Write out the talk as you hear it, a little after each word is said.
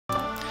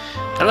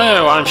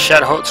Hello, I'm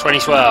Shadowhawk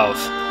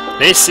 2012.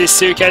 This is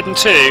Suikoden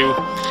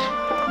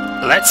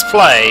 2. Let's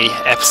play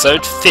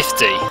episode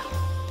 50.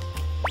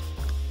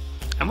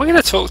 And we're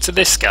going to talk to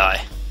this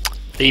guy,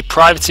 the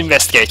private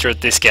investigator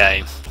of this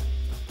game.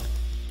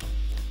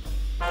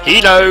 He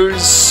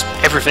knows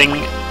everything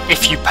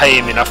if you pay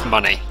him enough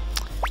money.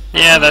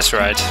 Yeah, that's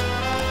right.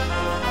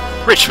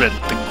 Richmond,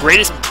 the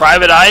greatest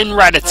private eye in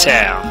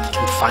Town,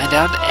 can find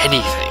out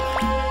anything.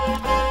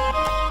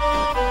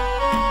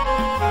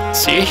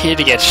 So you're here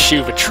to get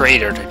Shuva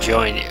Trader to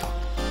join you.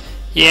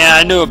 Yeah,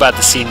 I knew about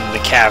the scene in the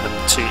cabin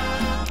too.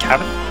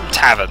 Cabin?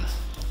 Tavern.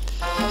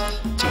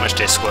 Too much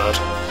Discworld.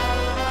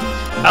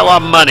 I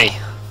want money.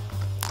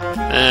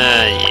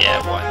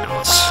 Yeah, why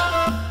not?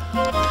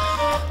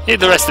 Leave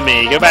the rest of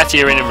me. Go back to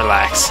your inn and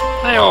relax.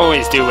 I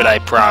always do what I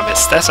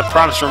promise. That's a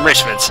promise from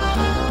Richmond.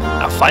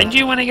 I'll find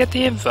you when I get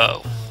the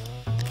info.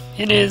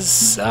 It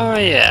is... oh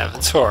yeah,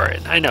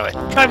 Torin. I know it.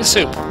 Try the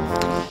soup.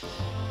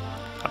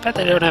 I bet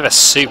they don't have a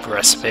soup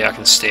recipe I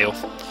can steal.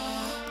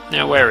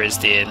 Now, where is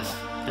the inn?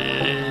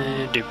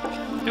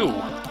 Ooh.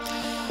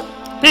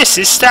 This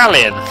is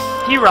Stallion.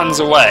 He runs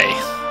away.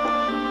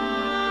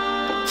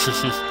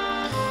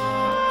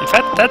 In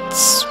fact,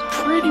 that's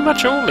pretty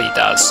much all he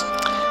does.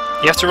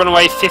 You have to run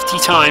away 50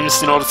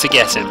 times in order to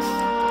get him.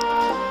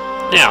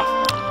 Now,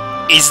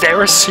 is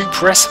there a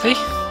soup recipe?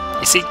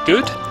 Is it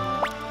good?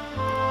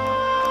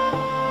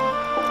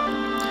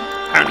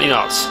 Apparently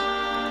not.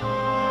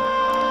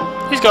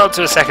 He's got up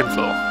to the second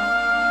floor.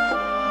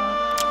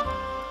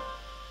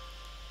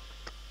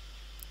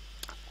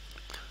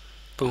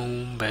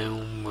 Boom,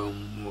 boom,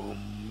 boom, boom,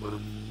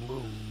 boom,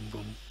 boom,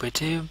 boom,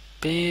 ba-doo,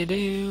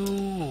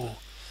 ba-doo.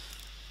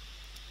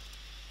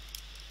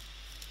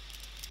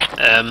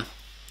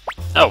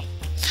 Oh.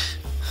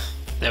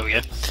 There we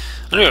go.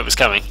 I knew it was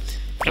coming.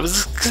 It was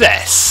a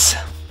success.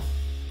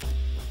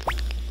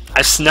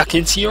 I snuck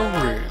into your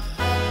room.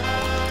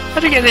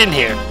 How'd you get in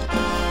here?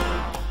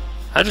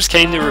 I just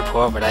came to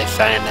report what I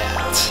found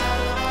out.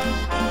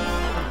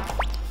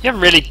 You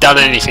haven't really done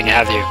anything,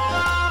 have you?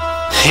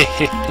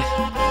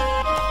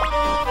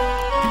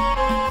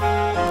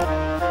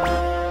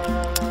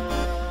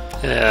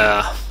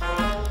 Yeah.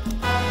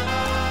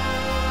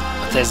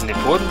 But there's an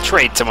important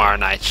trade tomorrow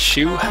night.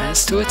 Shu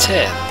has to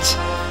attend.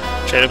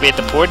 Trade will be at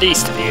the port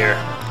east of here.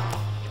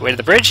 You wait at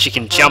the bridge, you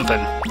can jump him.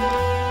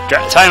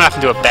 Tie him up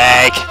into a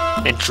bag,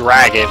 and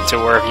drag him to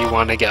wherever you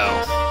want to go.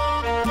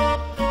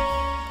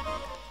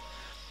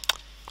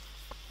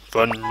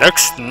 The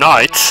next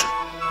night...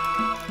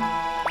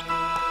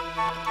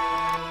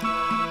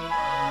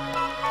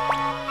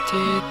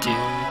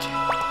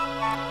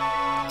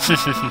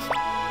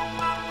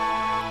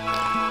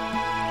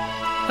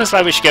 Looks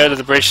like we should go to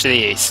the bridge to the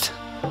east.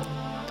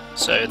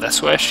 So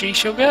that's where she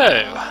shall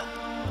go.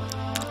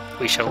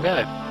 We shall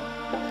go.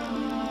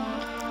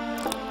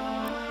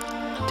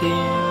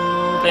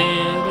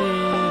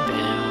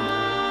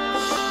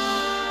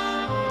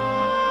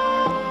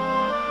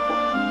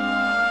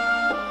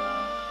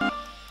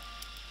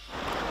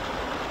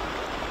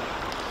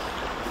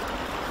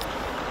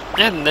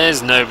 And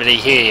there's nobody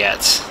here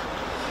yet.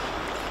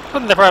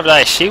 According to the private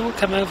eye, she will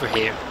come over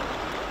here.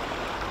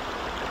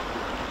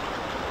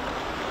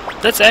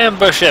 Let's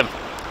ambush him!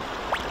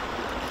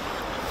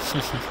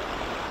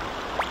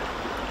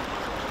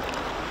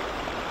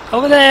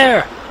 Over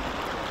there!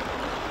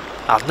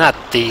 Oh, not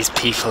these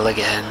people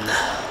again.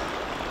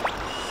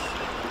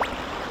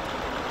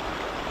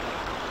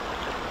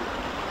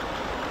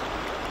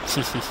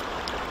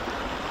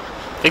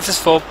 Victor's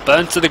fort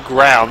burnt to the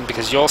ground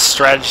because your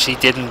strategy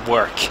didn't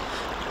work.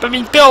 But I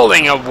mean,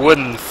 building a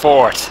wooden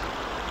fort.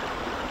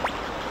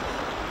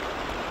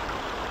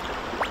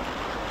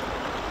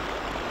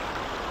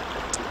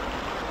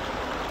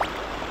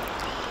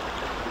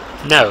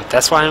 No,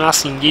 that's why I'm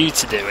asking you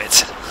to do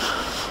it.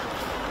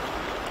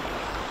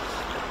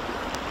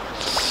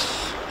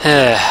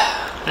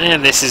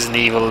 And this is an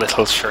evil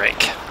little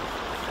trick.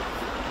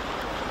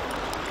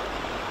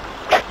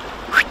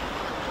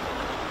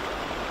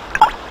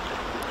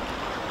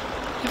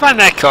 You find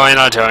that coin,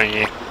 I'll join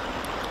you.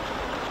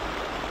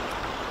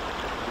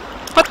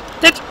 But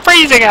it's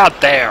freezing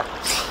out there!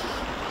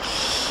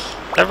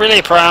 Is that really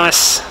a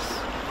promise?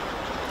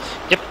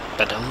 Yep,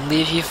 but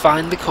only if you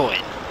find the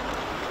coin.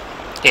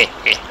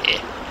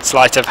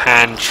 Sleight of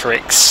hand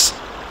tricks,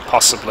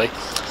 possibly.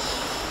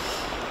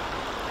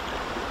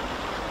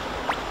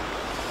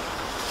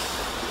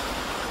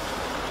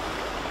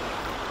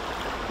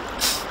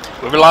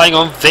 We're relying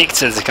on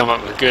Victor to come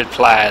up with a good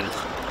plan.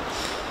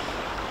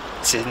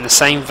 It's in the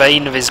same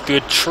vein of his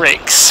good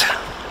tricks.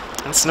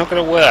 That's not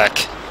going to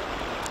work.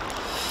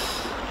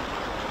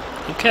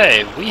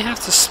 Okay, we have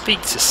to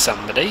speak to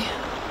somebody.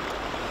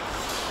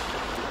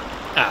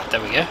 Ah, there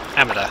we go.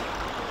 Amada.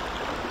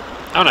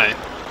 Oh no.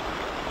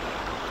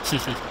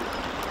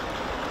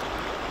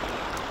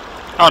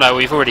 Oh no,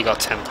 we've already got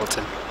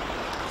Templeton.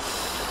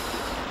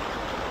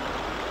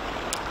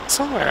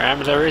 Somewhere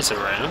Amada is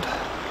around.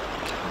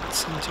 Can't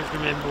seem to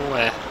remember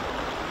where.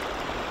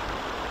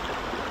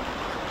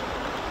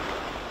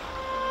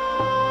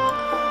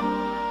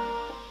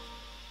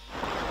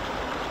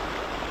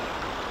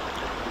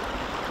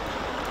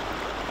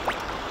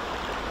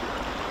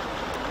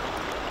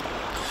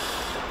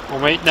 Or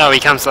wait, no, he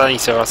comes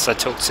later after I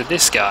talk to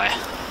this guy.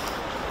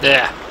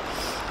 There.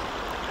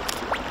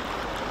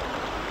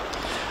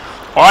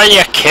 What do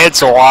you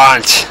kids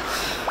want?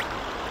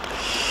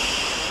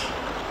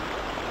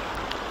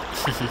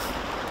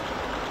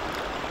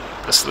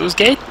 The sluice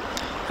gate?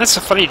 That's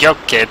a funny joke,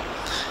 kid.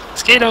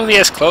 This gate only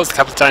has closed a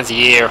couple times a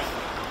year.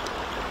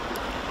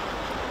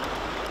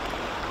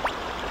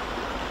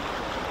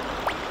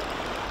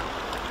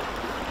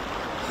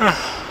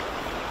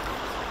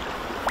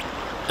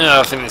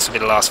 I think this will be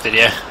the last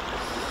video.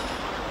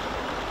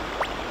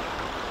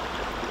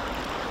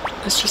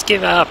 Let's just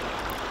give up.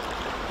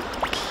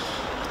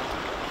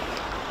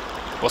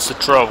 What's the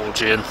trouble,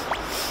 Jin?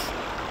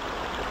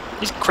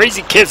 These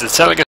crazy kids are selling us